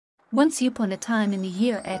Once upon a time in the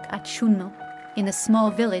year Ek in a small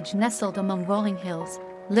village nestled among rolling hills,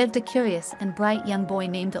 lived a curious and bright young boy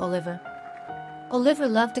named Oliver. Oliver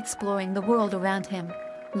loved exploring the world around him,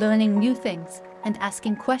 learning new things, and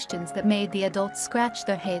asking questions that made the adults scratch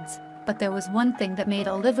their heads, but there was one thing that made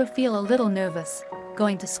Oliver feel a little nervous: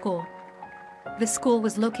 going to school. The school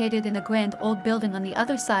was located in a grand old building on the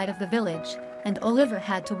other side of the village, and Oliver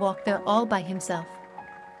had to walk there all by himself.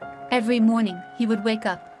 Every morning, he would wake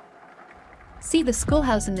up, see the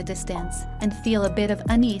schoolhouse in the distance, and feel a bit of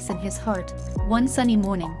unease in his heart. One sunny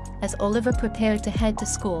morning, as Oliver prepared to head to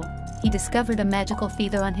school, he discovered a magical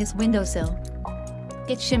feather on his windowsill.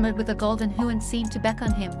 It shimmered with a golden hue and seemed to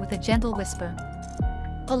beckon him with a gentle whisper.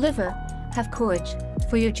 "Oliver, have courage,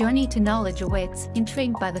 for your journey to knowledge awaits."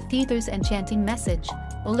 Intrigued by the feather's enchanting message,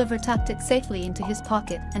 Oliver tucked it safely into his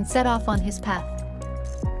pocket and set off on his path.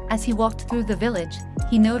 As he walked through the village,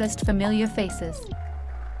 he noticed familiar faces.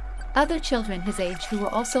 Other children his age who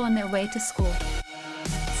were also on their way to school.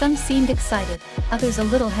 Some seemed excited, others a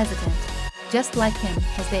little hesitant. Just like him,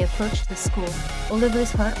 as they approached the school,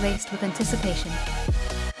 Oliver's heart raced with anticipation.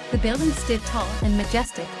 The building stood tall and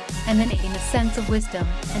majestic, emanating a sense of wisdom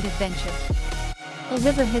and adventure.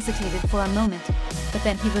 Oliver hesitated for a moment, but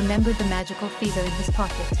then he remembered the magical feather in his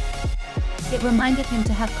pocket. It reminded him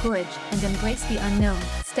to have courage and embrace the unknown.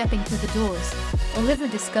 Stepping through the doors, Oliver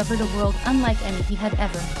discovered a world unlike any he had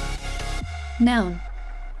ever known.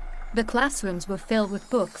 The classrooms were filled with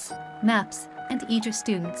books, maps, and eager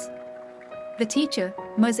students. The teacher,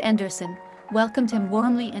 Ms. Anderson, welcomed him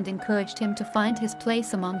warmly and encouraged him to find his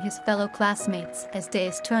place among his fellow classmates. As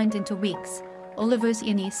days turned into weeks, Oliver's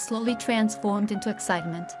unease slowly transformed into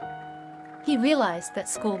excitement. He realized that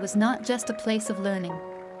school was not just a place of learning,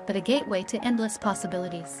 but a gateway to endless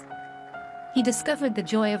possibilities. He discovered the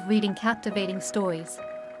joy of reading captivating stories,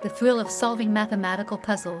 the thrill of solving mathematical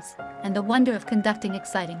puzzles, and the wonder of conducting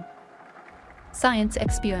exciting science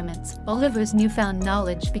experiments. Oliver's newfound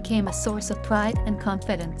knowledge became a source of pride and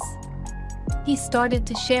confidence. He started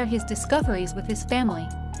to share his discoveries with his family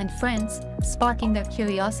and friends, sparking their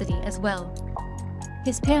curiosity as well.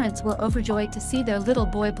 His parents were overjoyed to see their little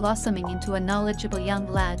boy blossoming into a knowledgeable young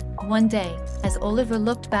lad. One day, as Oliver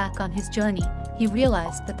looked back on his journey, he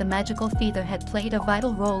realized that the magical feather had played a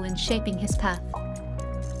vital role in shaping his path.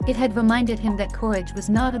 It had reminded him that courage was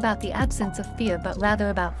not about the absence of fear but rather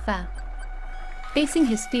about facing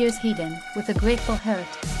his fears head-on. With a grateful heart,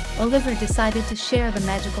 Oliver decided to share the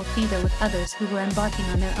magical feather with others who were embarking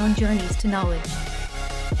on their own journeys to knowledge.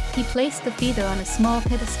 He placed the feather on a small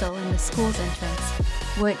pedestal in the school's entrance,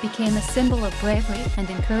 where it became a symbol of bravery and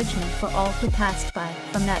encouragement for all who passed by.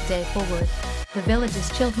 From that day forward, the village's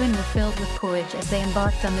children were filled with courage as they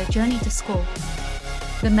embarked on their journey to school.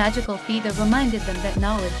 The magical feather reminded them that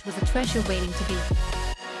knowledge was a treasure waiting to be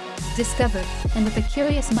discovered, and with a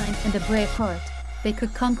curious mind and a brave heart, they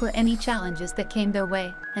could conquer any challenges that came their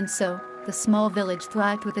way. And so, the small village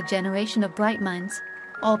thrived with a generation of bright minds,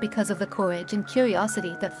 all because of the courage and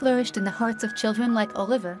curiosity that flourished in the hearts of children like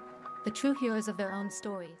Oliver, the true heroes of their own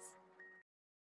stories.